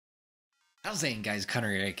How's it going, guys?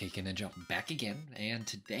 Conninja, aka Conninja, back again, and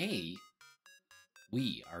today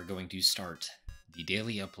we are going to start the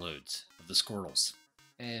daily uploads of the Squirtles.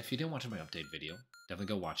 If you didn't watch my update video,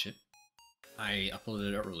 definitely go watch it. I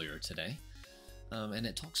uploaded it earlier today, and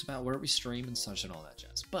it talks about where we stream and such and all that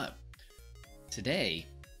jazz. But today,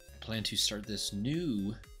 I plan to start this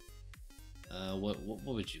new, what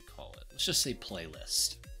would you call it? Let's just say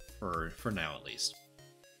playlist, for now at least.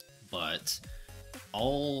 But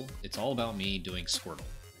it's all about me doing Squirtle,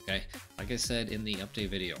 okay? Like I said in the update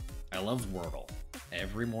video, I love Wordle.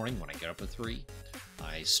 Every morning when I get up at 3,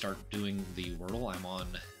 I start doing the Wordle. I'm on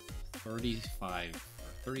 35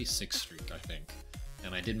 or 36 streak, I think.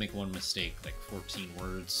 And I did make one mistake, like 14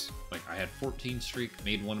 words. Like I had 14 streak,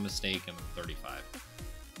 made one mistake, and then 35.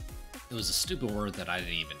 It was a stupid word that I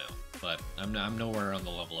didn't even know, but I'm nowhere on the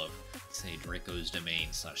level of, say, Draco's Domain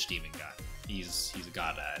 / Demon God. He's a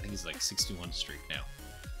god. I think he's like 61 streak now.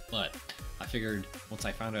 But I figured once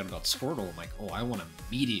I found out about Squirtle, I'm like, oh, I want to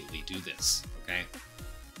immediately do this, okay?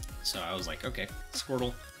 So I was like, okay,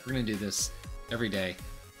 Squirtle, we're going to do this every day.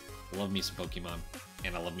 I love me some Pokemon,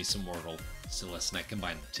 and I love me some Wordle, so let's not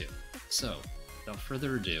combine the two. So, without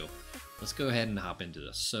further ado, let's go ahead and hop into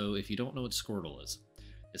this. So if you don't know what Squirtle is,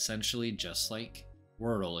 essentially just like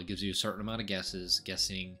Wordle, it gives you a certain amount of guesses,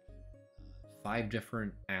 guessing 5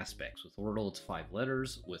 different aspects. With Wordle, it's 5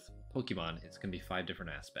 letters. With Pokemon, it's going to be 5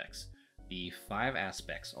 different aspects. The 5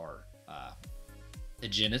 aspects are the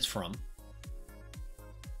gen it's from,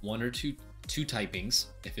 1 or 2 typings.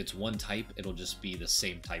 If it's one type, it'll just be the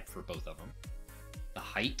same type for both of them. The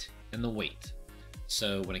height and the weight.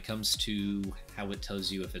 So when it comes to how it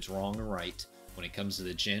tells you if it's wrong or right, when it comes to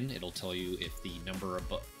the gen, it'll tell you if the number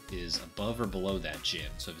is above or below that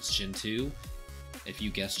gen. So if it's Gen 2, if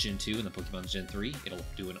you guess Gen 2 and the Pokemon's Gen 3, it'll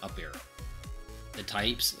do an up arrow. The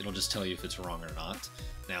types, it'll just tell you if it's wrong or not.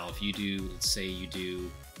 Now, if you do, let's say you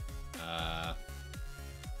do a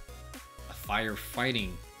fire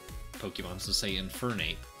fighting Pokemon, so say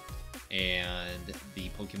Infernape, and the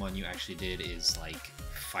Pokemon you actually did is like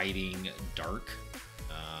fighting dark.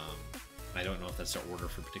 I don't know if that's the order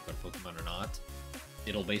for a particular Pokemon or not.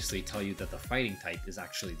 It'll basically tell you that the fighting type is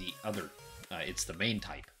actually the other. It's the main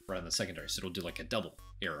type rather than the secondary, so it'll do like a double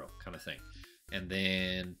arrow kind of thing. And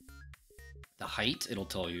then the height, it'll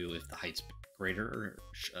tell you if the height's greater or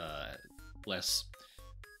less.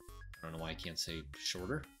 I don't know why I can't say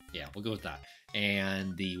shorter. Yeah, we'll go with that.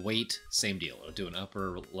 And the weight, same deal. It'll do an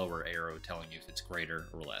upper or lower arrow telling you if it's greater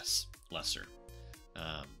or lesser.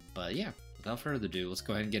 But yeah, without further ado, let's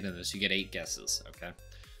go ahead and get into this. You get 8 guesses, okay?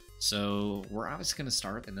 So we're obviously going to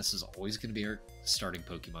start, and this is always going to be our starting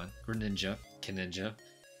Pokemon, Conninja.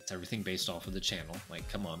 It's everything based off of the channel. Like,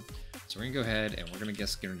 come on. So we're going to go ahead and we're going to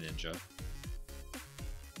guess Conninja.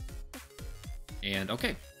 And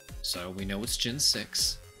okay, so we know it's Gen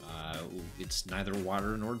 6. It's neither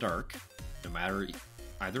water nor dark, no matter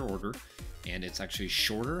either order. And it's actually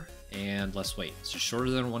shorter and less weight. So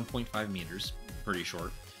shorter than 1.5 meters, pretty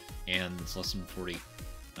short. And it's less than 40,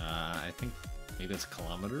 I think. Maybe it's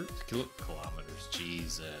kilometers? Kilometers,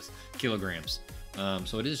 Jesus. Kilograms.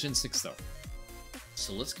 So it is Gen 6 though.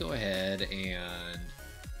 So let's go ahead and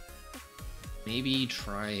maybe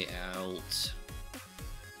try out,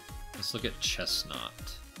 let's look at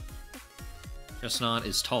Chestnut. Chestnut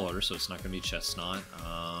is taller, so it's not going to be Chestnut.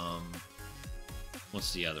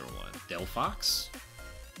 What's the other one? Delphox?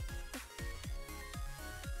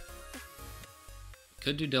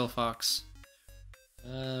 Could do Delphox.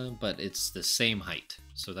 But it's the same height,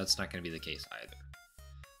 so that's not going to be the case either.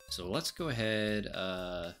 So let's go ahead,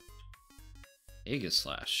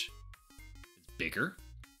 Aegislash. It's bigger? I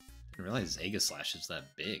didn't realize Aegislash is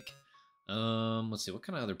that big. Let's see, what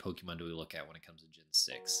kind of other Pokemon do we look at when it comes to Gen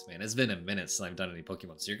 6? Man, it's been a minute since I've done any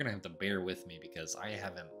Pokemon, so you're going to have to bear with me because I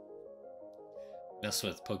haven't messed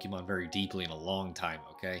with Pokemon very deeply in a long time,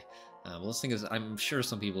 okay? Well, let's think is, I'm sure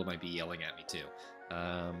some people might be yelling at me too.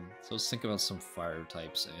 So let's think about some fire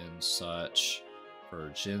types and such for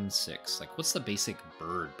Gen 6. Like, what's the basic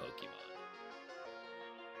bird Pokemon?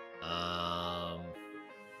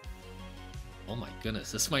 Oh my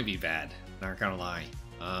goodness, this might be bad. Not gonna lie.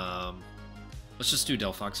 Let's just do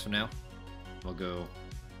Delphox for now. We'll go.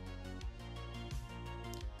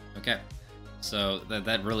 Okay. So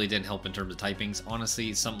that really didn't help in terms of typings.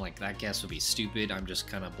 Honestly, something like that guess would be stupid. I'm just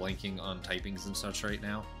kind of blanking on typings and such right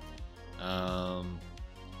now.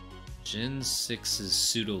 Gen 6's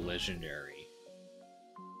pseudo-legendary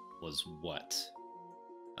was what?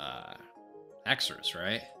 Haxorus,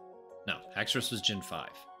 right? No, Haxorus was Gen 5.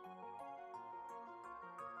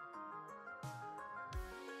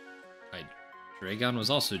 Right, Dragon was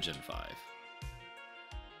also Gen 5.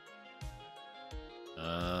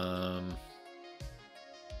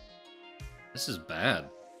 This is bad.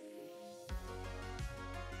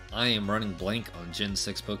 I am running blank on Gen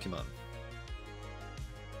 6 Pokemon.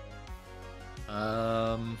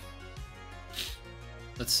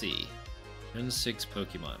 Let's see. Gen 6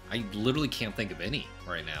 Pokemon. I literally can't think of any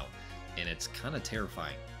right now, and it's kind of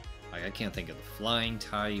terrifying. Like, I can't think of the flying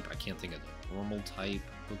type, I can't think of the normal type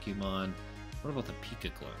Pokemon. What about the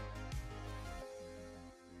Pika clone?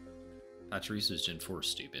 Pachirisu Gen 4 is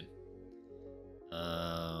stupid.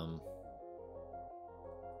 I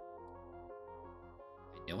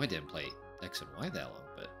know I didn't play X and Y that long,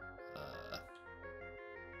 but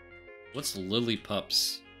what's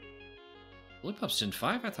Lillipups? Lillipups Gen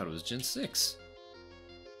 5? I thought it was Gen 6.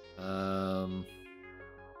 Whenever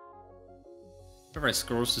I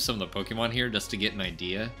scroll through some of the Pokemon here just to get an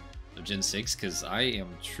idea of Gen 6, because I am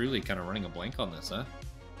truly kind of running a blank on this, huh?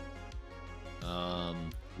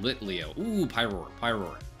 Litleo. Ooh,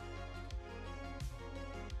 Pyroar.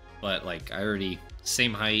 But, like, I already...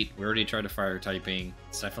 Same height. We already tried a fire typing.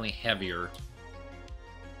 It's definitely heavier.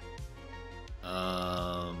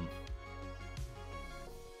 Let's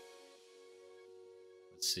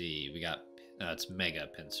see. We got... it's Mega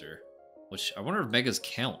Pinsir. Which, I wonder if Megas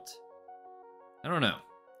count. I don't know.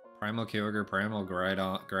 Primal Kyogre, Primal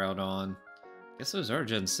Groudon. Guess those are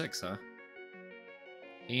Gen 6, huh?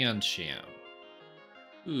 Pancham.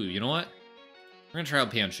 Ooh, you know what? We're gonna try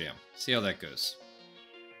out Pancham. See how that goes.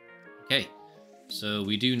 Okay. So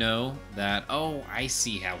we do know that... Oh, I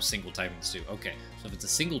see how single typings do. Okay. So if it's a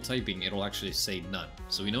single typing, it'll actually say none.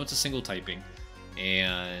 So we know it's a single typing.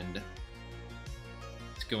 And...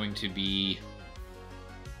 it's going to be...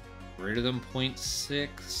 greater than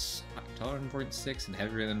 0.6, taller than 0.6, and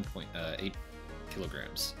heavier than 8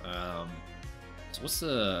 kilograms. So what's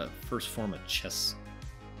the first form of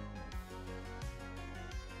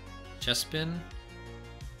Chespin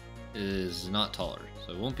is not taller,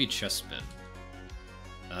 so it won't be Chespin.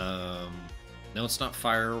 No, it's not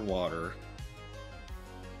fire or water.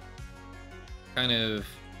 Kind of...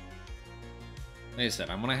 like I said,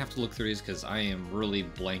 I'm gonna have to look through these because I am really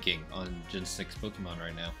blanking on Gen 6 Pokemon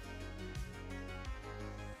right now.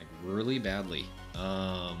 Really badly.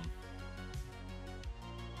 Giga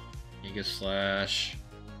Slash.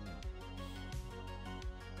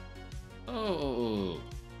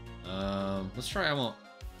 Let's try Ammo.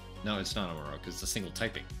 No, it's not Amaro because it's a single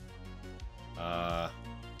typing.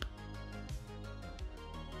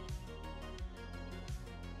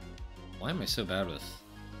 Why am I so bad with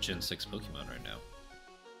Gen 6 Pokemon right now?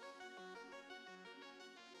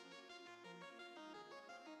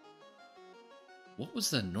 What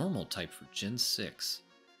was the normal type for Gen 6?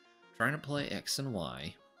 Trying to play X and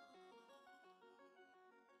Y.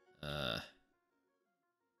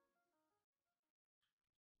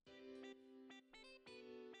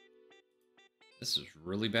 This is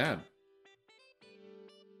really bad.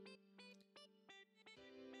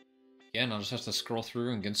 Again, I'll just have to scroll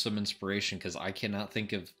through and get some inspiration because I cannot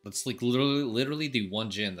think of... That's like literally the one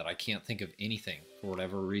gen that I can't think of anything for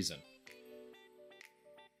whatever reason.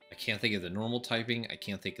 I can't think of the normal typing. I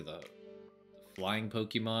can't think of the flying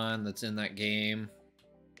Pokemon that's in that game.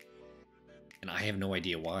 And I have no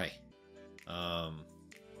idea why.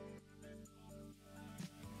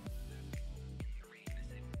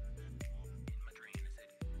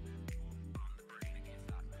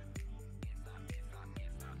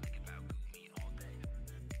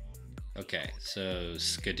 Okay, so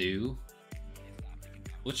Skidoo.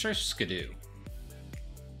 Let's try Skidoo.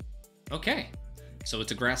 Okay. So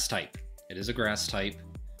it's a grass type. It is a grass type.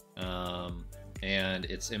 And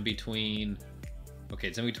it's in between... Okay,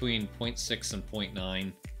 it's in between 0.6 and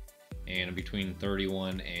 0.9. And in between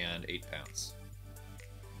 31 and 8 pounds.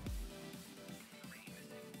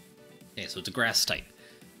 Okay, so it's a grass type.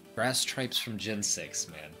 Grass types from Gen 6,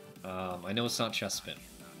 man. I know it's not Chespin.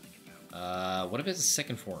 What if it's a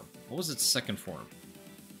second form? What was its second form?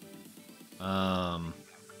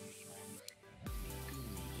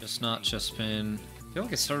 Just not Chespin. I feel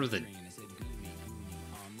like it started with a...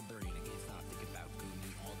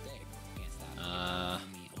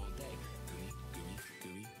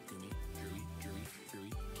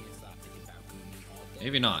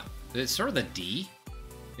 maybe not. Did it start with a D?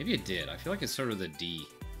 Maybe it did. I feel like it started with a D.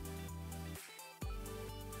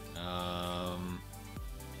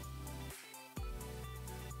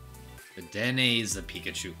 The Dene is the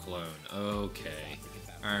Pikachu clone. Okay.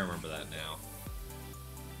 I remember that now.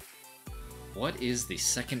 What is the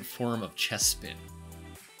second form of Chespin?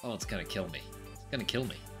 Oh, it's gonna kill me. It's gonna kill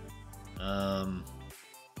me.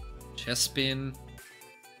 Chespin.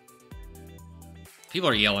 People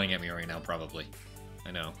are yelling at me right now, probably.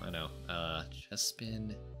 I know. Chest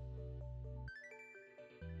spin.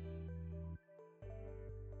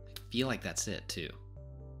 I feel like that's it too.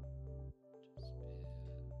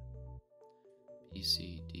 B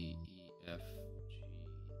C D E F G H I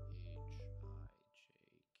J K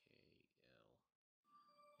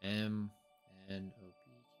L M N O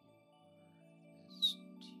P Q R S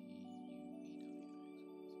T U V W X.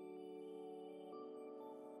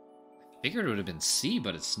 I figured it would have been C,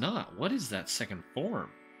 but it's not. What is that second form?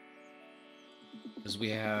 Because we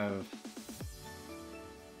have.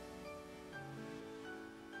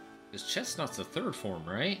 Because chestnut's the third form,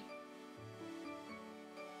 right?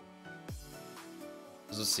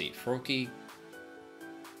 Let's see. Froakie.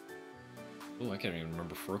 Oh, I can't even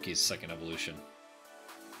remember Froakie's second evolution.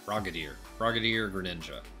 Frogadier. Frogadier,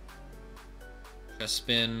 Greninja. Chest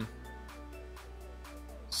spin.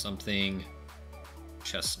 Something.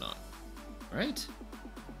 Chestnut. Right?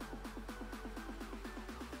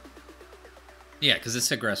 Yeah, because it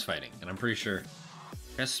said grass fighting, and I'm pretty sure.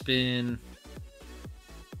 Chest spin.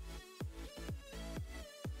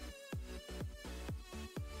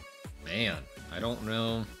 Man, I don't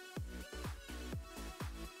know.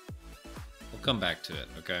 We'll come back to it,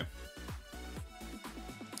 okay?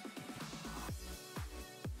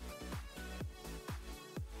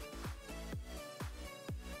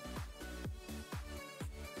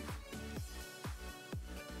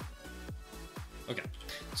 Okay,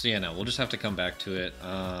 so yeah, no, we'll just have to come back to it.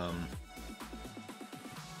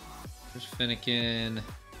 There's Finnegan.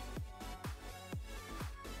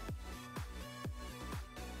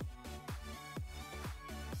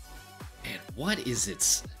 What is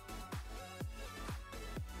it?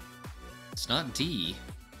 It's not D,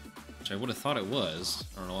 which I would have thought it was.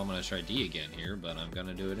 I don't know, I'm going to try D again here, but I'm going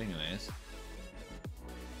to do it anyways.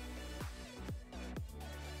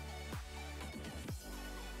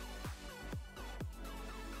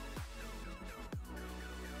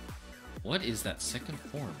 What is that second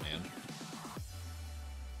form, man?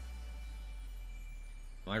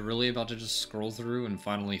 Am I really about to just scroll through and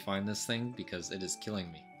finally find this thing? Because it is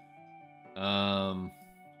killing me. I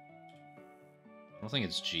don't think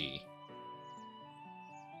it's G.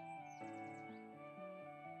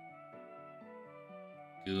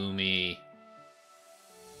 Goomy.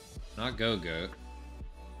 Not Go-Goat.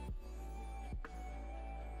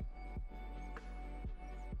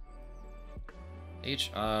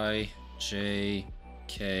 H-I-J-K-L-M-N-O-P.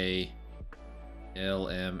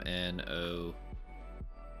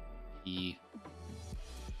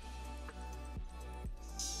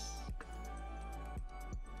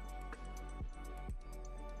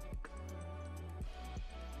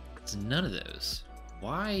 It's none of those.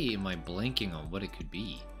 Why am I blanking on what it could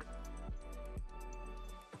be?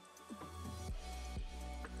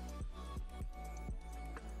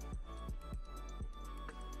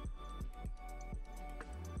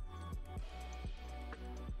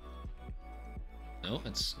 No,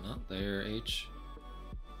 it's not there, H.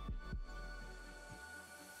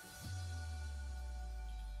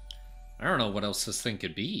 I don't know what else this thing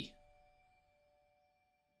could be.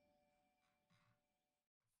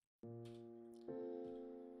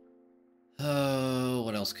 Oh,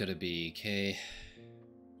 what else could it be? K.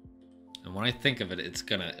 And when I think of it, it's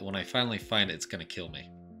gonna, when I finally find it, it's gonna kill me.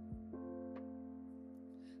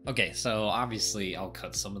 Okay, so obviously I'll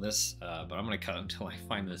cut some of this, but I'm gonna cut until I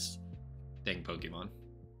find this dang Pokemon.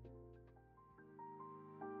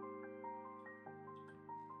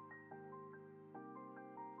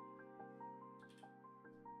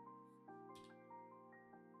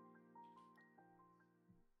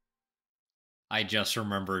 I just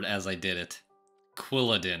remembered as I did it.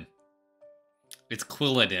 Quilladin. It's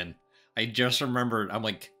Quilladin. I just remembered. I'm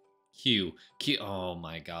like, Q. Oh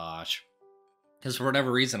my gosh. Because for whatever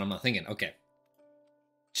reason, I'm not thinking, okay.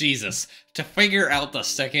 Jesus. To figure out the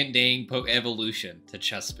second dang evolution to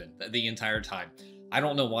Chespin the entire time. I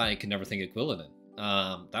don't know why I could never think of Quilladin.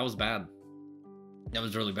 That was bad. That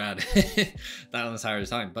was really bad. That entire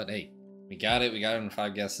time. But hey, we got it. We got it in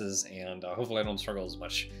 5 guesses. And hopefully I don't struggle as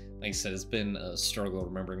much. Like I said, it's been a struggle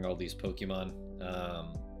remembering all these Pokemon.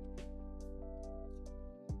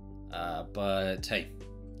 But hey, we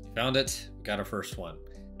found it. We got our first one.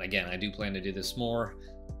 And again, I do plan to do this more,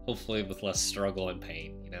 hopefully with less struggle and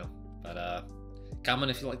pain, you know. But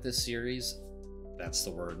comment if you like this series. That's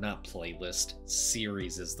the word, not playlist.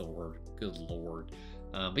 Series is the word. Good lord.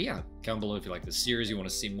 But yeah, comment below if you like this series, you want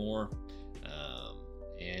to see more.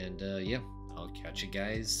 Yeah, I'll catch you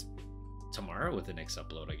guys tomorrow with the next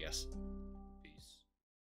upload, I guess.